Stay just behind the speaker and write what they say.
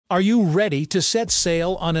Are you ready to set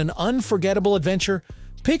sail on an unforgettable adventure?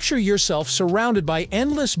 Picture yourself surrounded by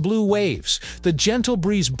endless blue waves, the gentle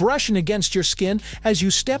breeze brushing against your skin as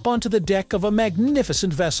you step onto the deck of a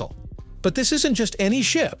magnificent vessel. But this isn't just any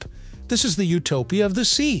ship. This is the Utopia of the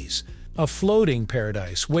seas, a floating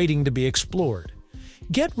paradise waiting to be explored.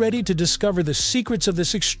 Get ready to discover the secrets of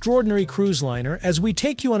this extraordinary cruise liner as we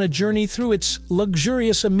take you on a journey through its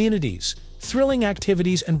luxurious amenities, thrilling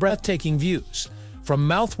activities, and breathtaking views. From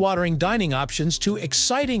mouth-watering dining options to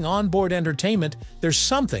exciting onboard entertainment, there's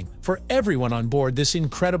something for everyone on board this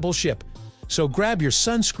incredible ship. So grab your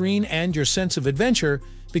sunscreen and your sense of adventure,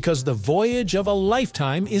 because the voyage of a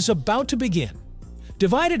lifetime is about to begin.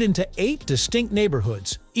 Divided into 8 distinct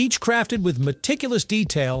neighborhoods, each crafted with meticulous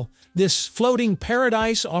detail, this floating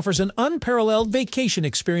paradise offers an unparalleled vacation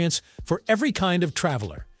experience for every kind of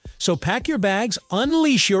traveler. So pack your bags,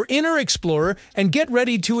 unleash your inner explorer, and get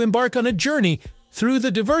ready to embark on a journey through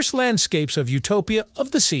the diverse landscapes of Utopia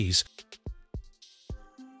of the Seas.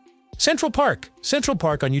 Central Park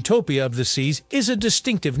on Utopia of the Seas is a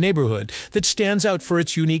distinctive neighborhood that stands out for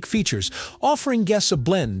its unique features, offering guests a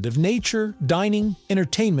blend of nature, dining,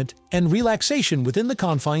 entertainment, and relaxation within the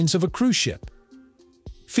confines of a cruise ship.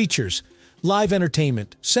 Features: live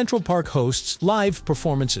entertainment. Central Park hosts live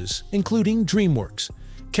performances, including DreamWorks,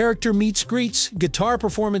 character meets-greets, guitar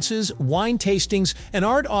performances, wine tastings, and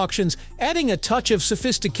art auctions, adding a touch of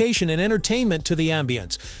sophistication and entertainment to the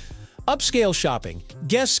ambience. Upscale shopping.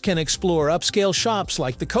 Guests can explore upscale shops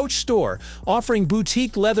like the Coach Store, offering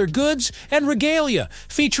boutique leather goods and regalia,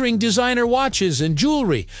 featuring designer watches and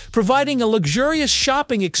jewelry, providing a luxurious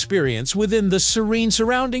shopping experience within the serene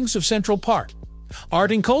surroundings of Central Park.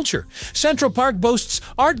 Art and culture. Central Park boasts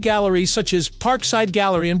art galleries such as Parkside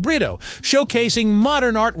Gallery in Brito, showcasing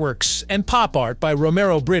modern artworks and pop art by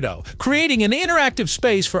Romero Brito, creating an interactive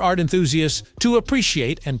space for art enthusiasts to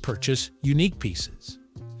appreciate and purchase unique pieces.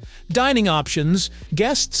 Dining options.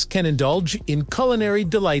 Guests can indulge in culinary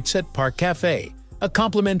delights at Park Cafe, a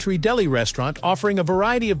complimentary deli restaurant offering a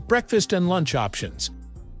variety of breakfast and lunch options.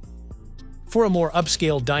 For a more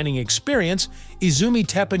upscale dining experience, Izumi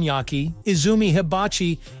Teppanyaki, Izumi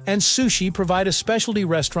Hibachi, and Sushi provide a specialty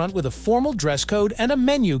restaurant with a formal dress code and a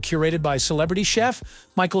menu curated by celebrity chef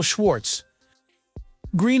Michael Schwartz.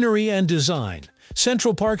 Greenery and design.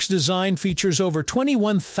 Central Park's design features over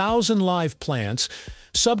 21,000 live plants,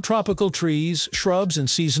 subtropical trees, shrubs, and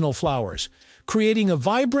seasonal flowers, creating a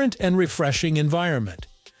vibrant and refreshing environment.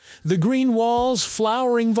 The green walls,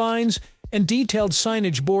 flowering vines, and detailed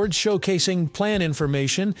signage boards showcasing plan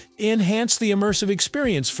information enhance the immersive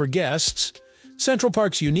experience for guests. Central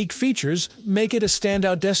Park's unique features make it a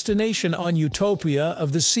standout destination on Utopia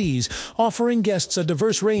of the Seas, offering guests a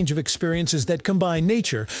diverse range of experiences that combine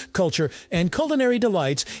nature, culture, and culinary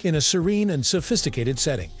delights in a serene and sophisticated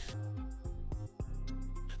setting.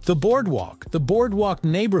 The Boardwalk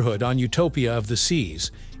neighborhood on Utopia of the Seas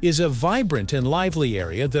is a vibrant and lively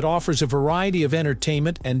area that offers a variety of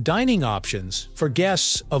entertainment and dining options for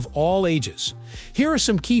guests of all ages. Here are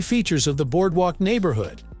some key features of the Boardwalk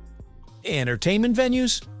neighborhood. Entertainment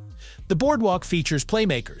venues. The Boardwalk features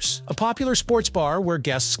Playmakers, a popular sports bar where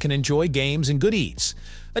guests can enjoy games and good eats.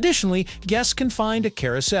 Additionally, guests can find a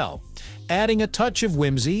carousel, adding a touch of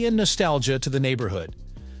whimsy and nostalgia to the neighborhood.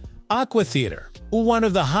 Aqua Theater. One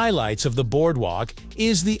of the highlights of the Boardwalk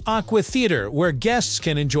is the Aqua Theater, where guests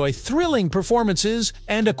can enjoy thrilling performances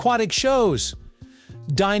and aquatic shows.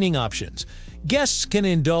 Dining options. Guests can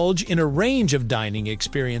indulge in a range of dining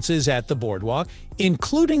experiences at the Boardwalk,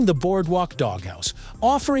 including the Boardwalk Doghouse,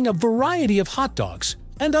 offering a variety of hot dogs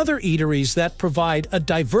and other eateries that provide a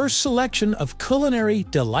diverse selection of culinary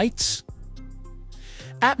delights.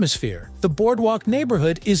 Atmosphere. The Boardwalk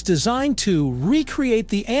neighborhood is designed to recreate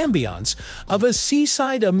the ambiance of a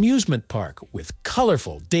seaside amusement park with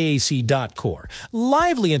colorful DAC decor,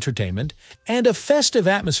 lively entertainment, and a festive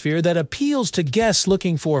atmosphere that appeals to guests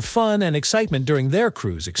looking for fun and excitement during their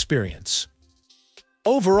cruise experience.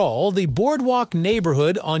 Overall, the Boardwalk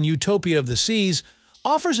neighborhood on Utopia of the Seas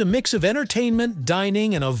offers a mix of entertainment,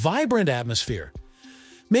 dining, and a vibrant atmosphere,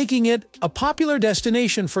 making it a popular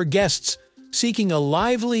destination for guests seeking a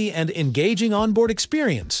lively and engaging onboard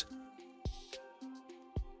experience.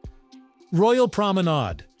 Royal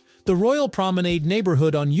Promenade. The Royal Promenade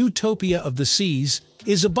neighborhood on Utopia of the Seas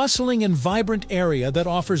is a bustling and vibrant area that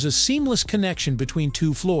offers a seamless connection between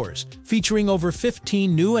 2 floors, featuring over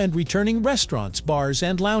 15 new and returning restaurants, bars,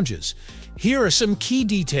 and lounges. Here are some key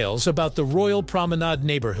details about the Royal Promenade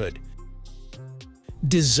neighborhood.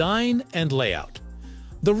 Design and layout.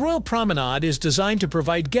 The Royal Promenade is designed to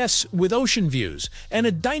provide guests with ocean views and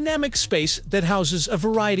a dynamic space that houses a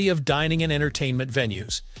variety of dining and entertainment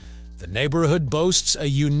venues. The neighborhood boasts a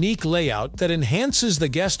unique layout that enhances the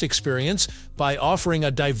guest experience by offering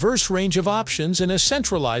a diverse range of options in a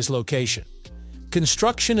centralized location.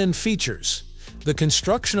 Construction and features. The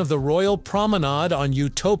construction of the Royal Promenade on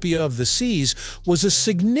Utopia of the Seas was a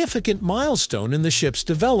significant milestone in the ship's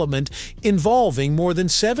development, involving more than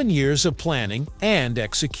 7 years of planning and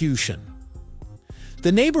execution.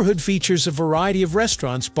 The neighborhood features a variety of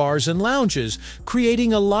restaurants, bars, and lounges,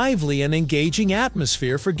 creating a lively and engaging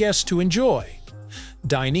atmosphere for guests to enjoy.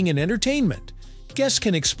 Dining and entertainment. Guests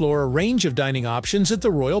can explore a range of dining options at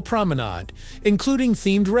the Royal Promenade, including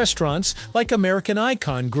themed restaurants like American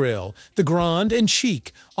Icon Grill, the Grand and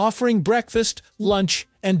Chic, offering breakfast, lunch,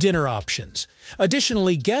 and dinner options.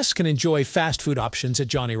 Additionally, guests can enjoy fast food options at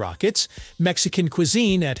Johnny Rockets, Mexican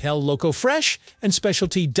cuisine at El Loco Fresh, and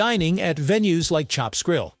specialty dining at venues like Chops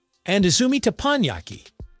Grill and Izumi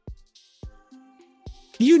Teppanyaki.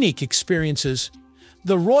 Unique experiences.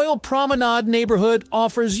 The Royal Promenade neighborhood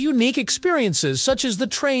offers unique experiences such as the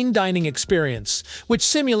train dining experience, which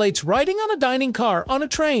simulates riding on a dining car on a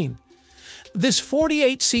train. This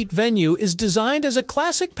 48-seat venue is designed as a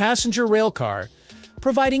classic passenger rail car,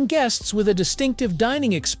 providing guests with a distinctive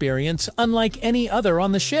dining experience unlike any other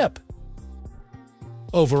on the ship.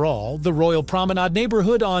 Overall, the Royal Promenade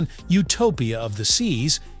neighborhood on Utopia of the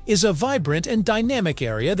Seas is a vibrant and dynamic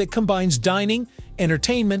area that combines dining,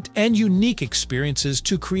 entertainment, and unique experiences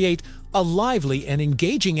to create a lively and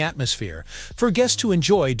engaging atmosphere for guests to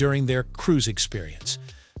enjoy during their cruise experience.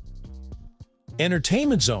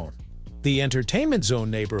 Entertainment Zone. The Entertainment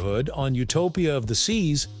Zone neighborhood on Utopia of the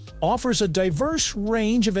Seas offers a diverse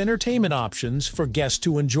range of entertainment options for guests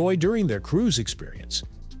to enjoy during their cruise experience.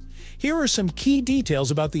 Here are some key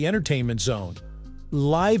details about the Entertainment Zone.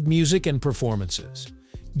 Live music and performances.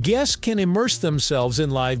 Guests can immerse themselves in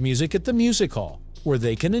live music at the music hall, where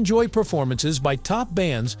they can enjoy performances by top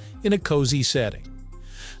bands in a cozy setting.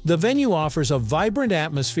 The venue offers a vibrant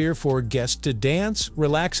atmosphere for guests to dance,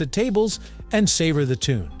 relax at tables, and savor the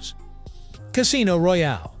tunes. Casino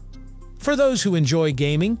Royale. For those who enjoy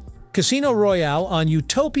gaming, Casino Royale on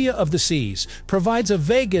Utopia of the Seas provides a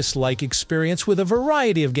Vegas-like experience with a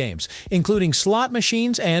variety of games, including slot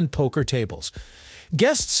machines and poker tables.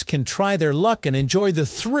 Guests can try their luck and enjoy the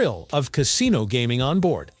thrill of casino gaming on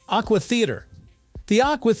board. Aqua Theater. The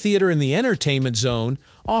Aqua Theater in the Entertainment Zone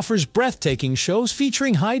offers breathtaking shows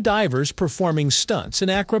featuring high divers performing stunts and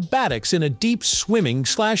acrobatics in a deep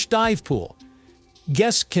swimming/dive pool.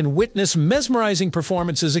 Guests can witness mesmerizing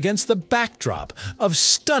performances against the backdrop of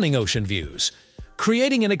stunning ocean views,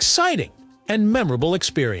 creating an exciting and memorable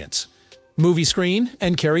experience. Movie screen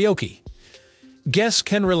and karaoke. Guests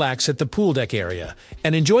can relax at the pool deck area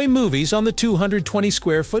and enjoy movies on the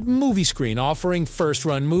 220-square-foot movie screen, offering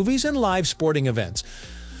first-run movies and live sporting events.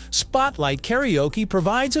 Spotlight Karaoke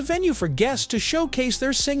provides a venue for guests to showcase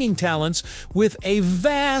their singing talents with a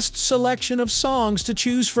vast selection of songs to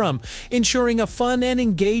choose from, ensuring a fun and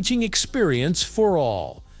engaging experience for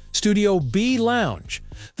all. Studio B Lounge.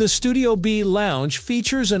 The Studio B Lounge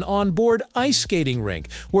features an onboard ice skating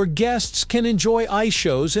rink where guests can enjoy ice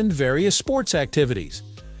shows and various sports activities.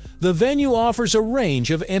 The venue offers a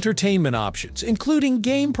range of entertainment options, including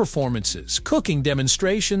game performances, cooking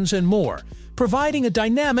demonstrations, and more, providing a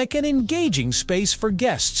dynamic and engaging space for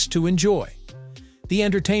guests to enjoy. The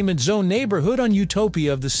Entertainment Zone neighborhood on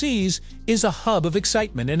Utopia of the Seas is a hub of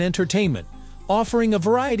excitement and entertainment, offering a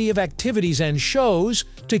variety of activities and shows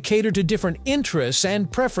to cater to different interests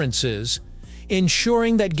and preferences,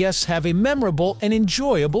 ensuring that guests have a memorable and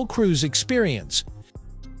enjoyable cruise experience.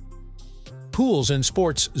 Pools and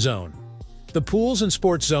Sports Zone. The Pools and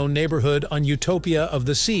Sports Zone neighborhood on Utopia of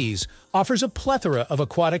the Seas offers a plethora of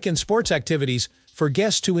aquatic and sports activities for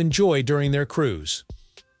guests to enjoy during their cruise.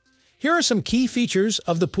 Here are some key features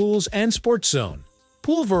of the Pools and Sports Zone.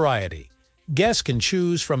 Pool variety. Guests can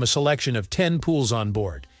choose from a selection of 10 pools on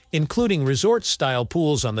board, including resort-style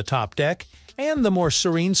pools on the top deck and the more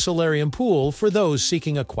serene solarium pool for those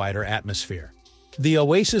seeking a quieter atmosphere. The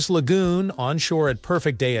Oasis Lagoon onshore at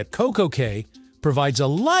Perfect Day at Coco Cay provides a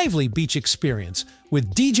lively beach experience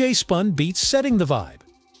with DJ-spun beats setting the vibe.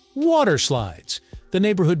 Water slides. The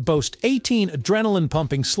neighborhood boasts 18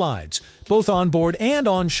 adrenaline-pumping slides, both on board and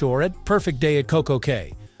onshore at Perfect Day at Coco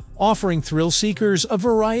Cay, offering thrill seekers a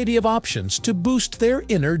variety of options to boost their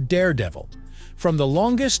inner daredevil. From the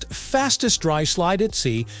longest, fastest dry slide at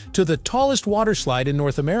sea to the tallest water slide in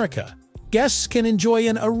North America, guests can enjoy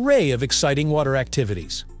an array of exciting water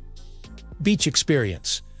activities. Beach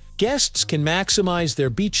experience. Guests can maximize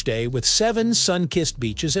their beach day with 7 sun-kissed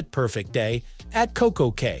beaches at Perfect Day at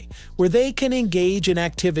Coco Cay, where they can engage in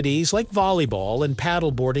activities like volleyball and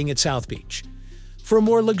paddleboarding at South Beach. For a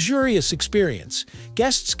more luxurious experience,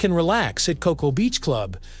 guests can relax at Coco Beach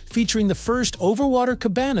Club, featuring the first overwater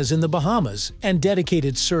cabanas in the Bahamas and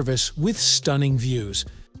dedicated service with stunning views.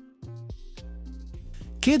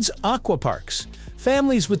 Kids Aqua Parks.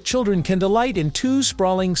 Families with children can delight in 2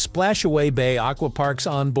 sprawling splash-away bay aqua parks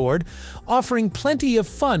on board, offering plenty of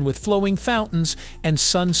fun with flowing fountains and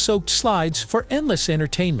sun-soaked slides for endless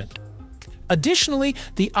entertainment. Additionally,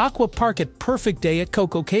 the Aqua Park at Perfect Day at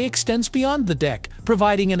Coco Cay extends beyond the deck,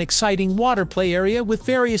 providing an exciting water play area with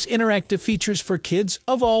various interactive features for kids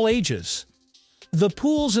of all ages. The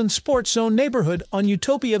Pools and Sports Zone neighborhood on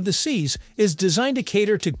Utopia of the Seas is designed to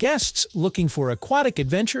cater to guests looking for aquatic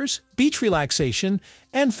adventures, beach relaxation,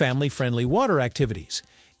 and family-friendly water activities,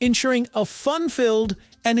 ensuring a fun-filled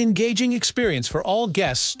and engaging experience for all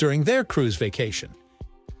guests during their cruise vacation.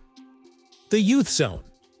 The Youth Zone.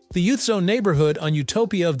 The Youth Zone neighborhood on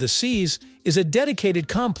Utopia of the Seas is a dedicated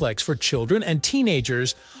complex for children and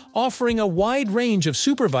teenagers, offering a wide range of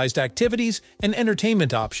supervised activities and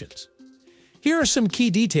entertainment options. Here are some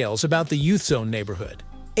key details about the Youth Zone neighborhood.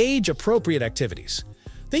 Age-appropriate activities.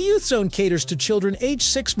 The Youth Zone caters to children aged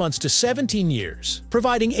 6 months to 17 years,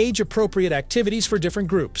 providing age-appropriate activities for different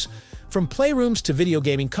groups. From playrooms to video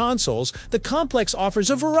gaming consoles, the complex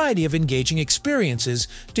offers a variety of engaging experiences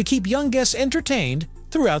to keep young guests entertained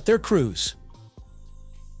throughout their cruise.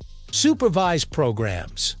 Supervised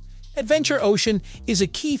programs. Adventure Ocean is a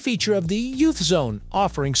key feature of the Youth Zone,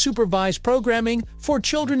 offering supervised programming for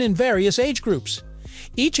children in various age groups.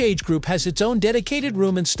 Each age group has its own dedicated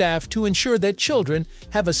room and staff to ensure that children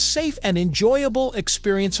have a safe and enjoyable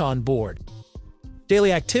experience on board.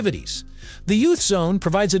 Daily activities. The Youth Zone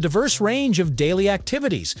provides a diverse range of daily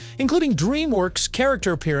activities, including DreamWorks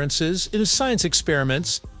character appearances, science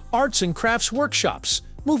experiments, arts and crafts workshops,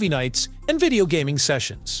 movie nights, and video gaming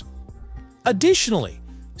sessions. Additionally,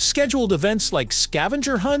 scheduled events like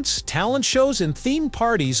scavenger hunts, talent shows, and theme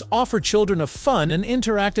parties offer children a fun and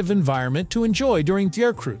interactive environment to enjoy during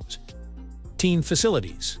their cruise. Teen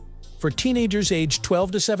facilities. For teenagers aged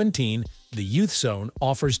 12 to 17, the Youth Zone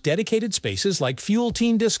offers dedicated spaces like Fuel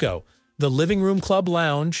Teen Disco, the Living Room Club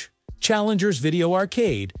Lounge, Challenger's Video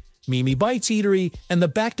Arcade, Mimi Bites Eatery, and the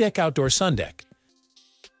Back Deck Outdoor Sundeck.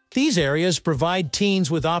 These areas provide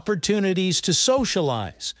teens with opportunities to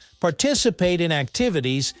socialize, participate in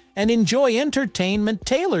activities, and enjoy entertainment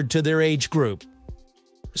tailored to their age group.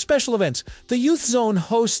 Special events. The Youth Zone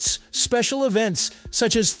hosts special events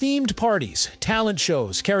such as themed parties, talent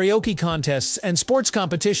shows, karaoke contests, and sports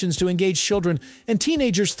competitions to engage children and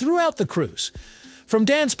teenagers throughout the cruise. From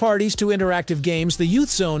dance parties to interactive games, the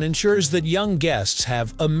Youth Zone ensures that young guests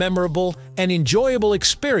have a memorable and enjoyable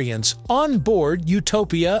experience on board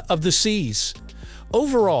Utopia of the Seas.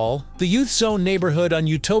 Overall, the Youth Zone neighborhood on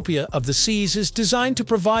Utopia of the Seas is designed to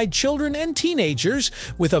provide children and teenagers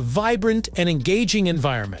with a vibrant and engaging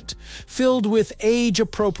environment, filled with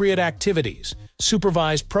age-appropriate activities,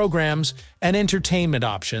 supervised programs, and entertainment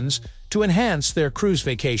options to enhance their cruise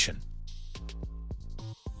vacation.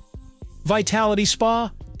 Vitality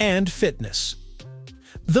Spa and Fitness.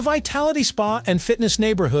 The Vitality Spa and Fitness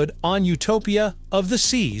neighborhood on Utopia of the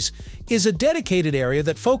Seas is a dedicated area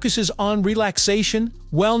that focuses on relaxation,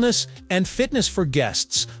 wellness, and fitness for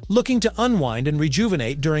guests looking to unwind and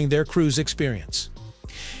rejuvenate during their cruise experience.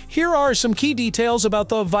 Here are some key details about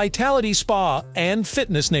the Vitality Spa and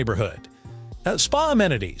Fitness neighborhood. Spa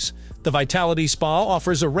amenities. The Vitality Spa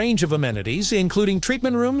offers a range of amenities, including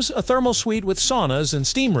treatment rooms, a thermal suite with saunas and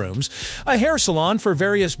steam rooms, a hair salon for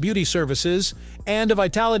various beauty services, and a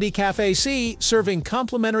Vitality Cafe C serving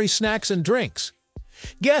complimentary snacks and drinks.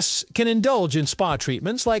 Guests can indulge in spa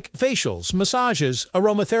treatments like facials, massages,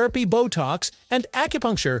 aromatherapy, Botox, and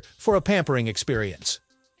acupuncture for a pampering experience.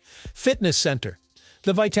 Fitness Center.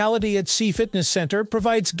 The Vitality at Sea Fitness Center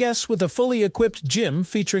provides guests with a fully equipped gym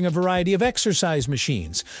featuring a variety of exercise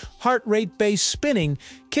machines, heart rate-based spinning,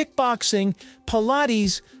 kickboxing,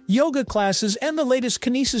 Pilates, yoga classes, and the latest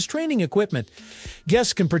kinesis training equipment.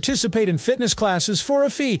 Guests can participate in fitness classes for a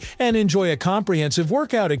fee and enjoy a comprehensive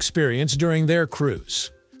workout experience during their cruise.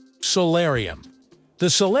 Solarium. The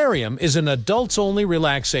solarium is an adults-only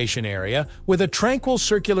relaxation area with a tranquil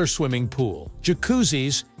circular swimming pool,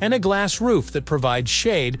 jacuzzis, and a glass roof that provides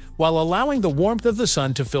shade while allowing the warmth of the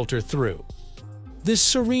sun to filter through. This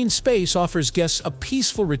serene space offers guests a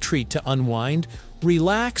peaceful retreat to unwind,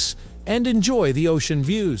 relax, and enjoy the ocean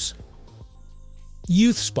views.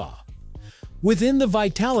 Youth Spa. Within the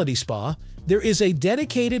Vitality Spa, there is a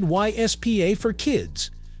dedicated YSPA for kids,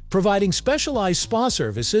 providing specialized spa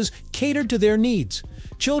services catered to their needs.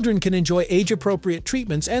 Children can enjoy age-appropriate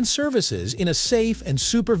treatments and services in a safe and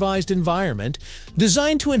supervised environment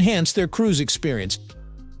designed to enhance their cruise experience.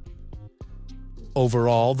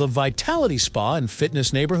 Overall, the Vitality Spa and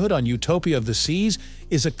Fitness neighborhood on Utopia of the Seas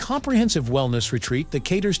is a comprehensive wellness retreat that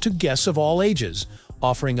caters to guests of all ages,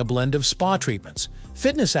 offering a blend of spa treatments,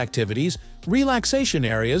 fitness activities, relaxation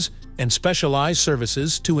areas, and specialized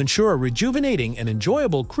services to ensure a rejuvenating and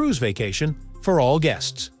enjoyable cruise vacation for all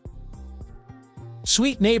guests.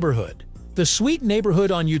 Suite Neighborhood. The Suite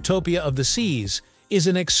Neighborhood on Utopia of the Seas is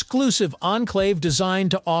an exclusive enclave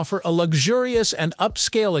designed to offer a luxurious and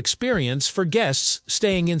upscale experience for guests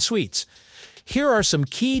staying in suites. Here are some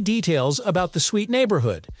key details about the Suite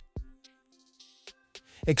Neighborhood.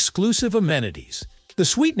 Exclusive amenities. The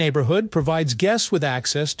Suite Neighborhood provides guests with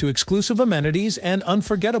access to exclusive amenities and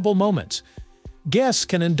unforgettable moments. Guests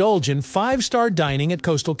can indulge in 5-star dining at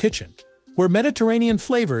Coastal Kitchen, where Mediterranean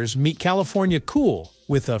flavors meet California cool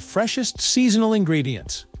with the freshest seasonal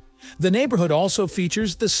ingredients. The neighborhood also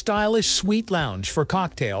features the stylish suite lounge for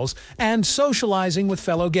cocktails and socializing with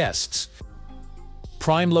fellow guests.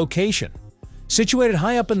 Prime location. Situated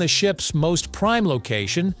high up in the ship's most prime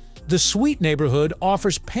location, the Suite Neighborhood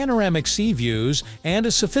offers panoramic sea views and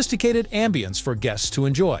a sophisticated ambience for guests to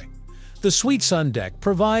enjoy. The Suite Sun Deck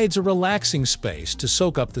provides a relaxing space to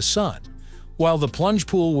soak up the sun, while the plunge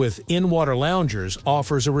pool with in-water loungers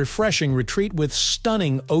offers a refreshing retreat with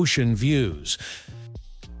stunning ocean views.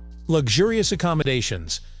 Luxurious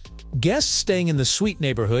accommodations. Guests staying in the Suite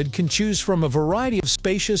Neighborhood can choose from a variety of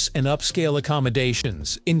spacious and upscale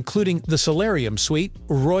accommodations, including the Solarium Suite,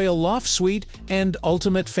 Royal Loft Suite, and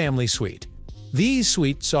Ultimate Family Suite. These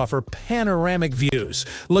suites offer panoramic views,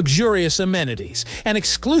 luxurious amenities, and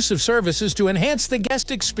exclusive services to enhance the guest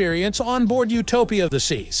experience on board Utopia of the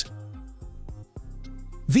Seas.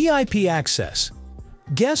 VIP access.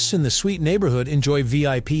 Guests in the Suite Neighborhood enjoy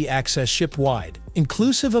VIP access ship-wide,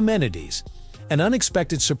 inclusive amenities, and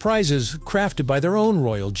unexpected surprises crafted by their own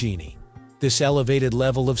royal genie. This elevated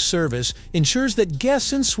level of service ensures that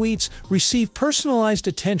guests in suites receive personalized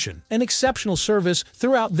attention and exceptional service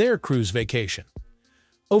throughout their cruise vacation.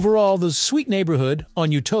 Overall, the Suite Neighborhood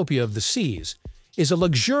on Utopia of the Seas is a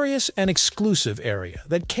luxurious and exclusive area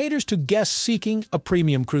that caters to guests seeking a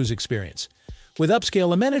premium cruise experience. With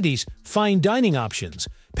upscale amenities, fine dining options,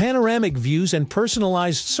 panoramic views, and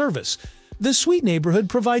personalized service, the Suite Neighborhood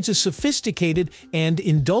provides a sophisticated and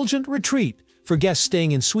indulgent retreat for guests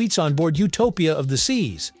staying in suites on board Utopia of the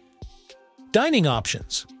Seas. Dining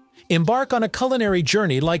options. Embark on a culinary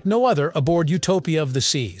journey like no other aboard Utopia of the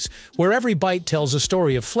Seas, where every bite tells a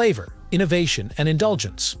story of flavor, innovation, and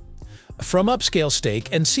indulgence. From upscale steak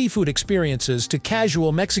and seafood experiences to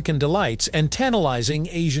casual Mexican delights and tantalizing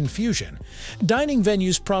Asian fusion, dining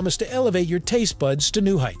venues promise to elevate your taste buds to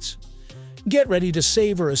new heights. Get ready to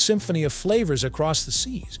savor a symphony of flavors across the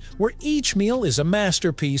seas, where each meal is a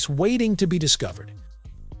masterpiece waiting to be discovered.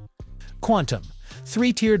 Quantum.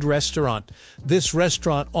 3-tiered restaurant. This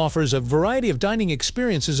restaurant offers a variety of dining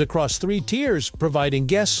experiences across 3 tiers, providing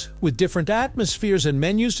guests with different atmospheres and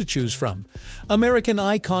menus to choose from. American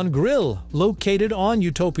Icon Grill. Located on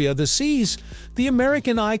Utopia of the Seas, the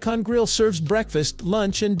American Icon Grill serves breakfast,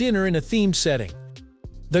 lunch, and dinner in a themed setting.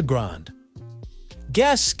 The Grand.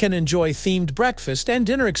 Guests can enjoy themed breakfast and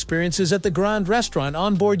dinner experiences at the Grand Restaurant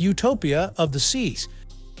on board Utopia of the Seas.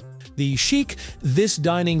 The Chic. This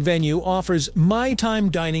dining venue offers my-time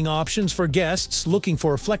dining options for guests looking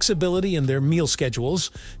for flexibility in their meal schedules.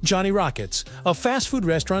 Johnny Rockets, a fast food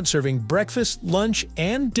restaurant serving breakfast, lunch,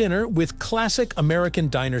 and dinner with classic American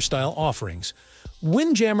diner-style offerings.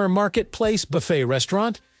 Windjammer Marketplace Buffet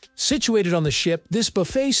Restaurant. Situated on the ship, this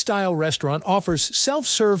buffet-style restaurant offers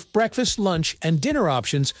self-serve breakfast, lunch, and dinner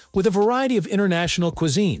options with a variety of international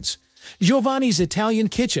cuisines. Giovanni's Italian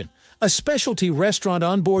Kitchen, a specialty restaurant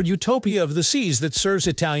on board Utopia of the Seas that serves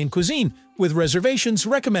Italian cuisine, with reservations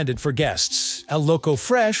recommended for guests. El Loco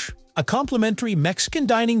Fresh, a complimentary Mexican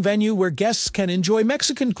dining venue where guests can enjoy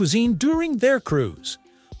Mexican cuisine during their cruise.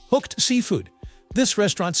 Hooked Seafood. This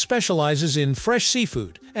restaurant specializes in fresh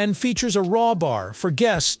seafood and features a raw bar for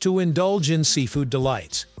guests to indulge in seafood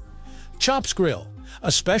delights. Chops Grill,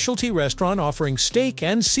 a specialty restaurant offering steak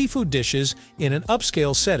and seafood dishes in an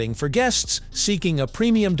upscale setting for guests seeking a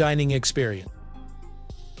premium dining experience.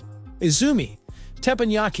 Izumi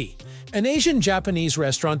Teppanyaki, an Asian-Japanese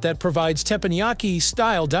restaurant that provides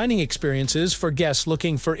teppanyaki-style dining experiences for guests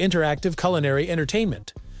looking for interactive culinary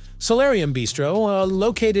entertainment. Solarium Bistro,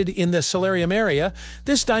 located in the Solarium area,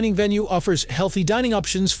 this dining venue offers healthy dining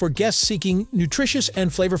options for guests seeking nutritious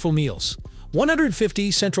and flavorful meals.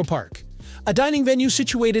 150 Central Park. a dining venue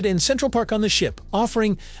situated in Central Park on the ship,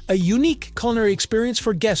 offering a unique culinary experience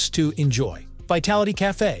for guests to enjoy. Vitality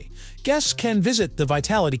Cafe. Guests can visit the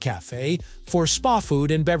Vitality Cafe for spa food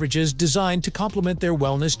and beverages designed to complement their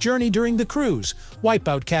wellness journey during the cruise.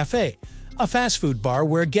 Wipeout Cafe. A fast food bar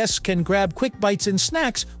where guests can grab quick bites and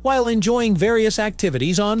snacks while enjoying various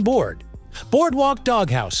activities on board. Boardwalk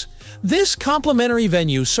Doghouse. This complimentary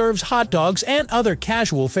venue serves hot dogs and other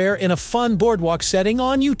casual fare in a fun boardwalk setting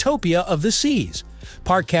on Utopia of the Seas.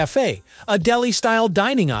 Park Cafe, a deli-style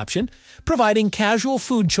dining option, providing casual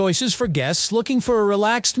food choices for guests looking for a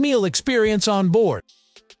relaxed meal experience on board.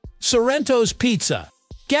 Sorrento's Pizza.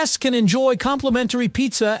 Guests can enjoy complimentary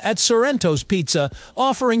pizza at Sorrento's Pizza,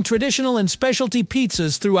 offering traditional and specialty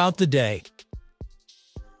pizzas throughout the day.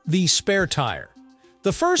 The Spare Tire.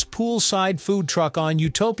 The first poolside food truck on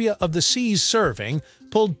Utopia of the Seas serving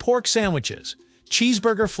pulled pork sandwiches,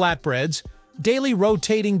 cheeseburger flatbreads, daily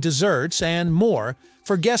rotating desserts, and more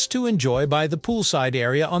for guests to enjoy by the poolside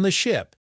area on the ship.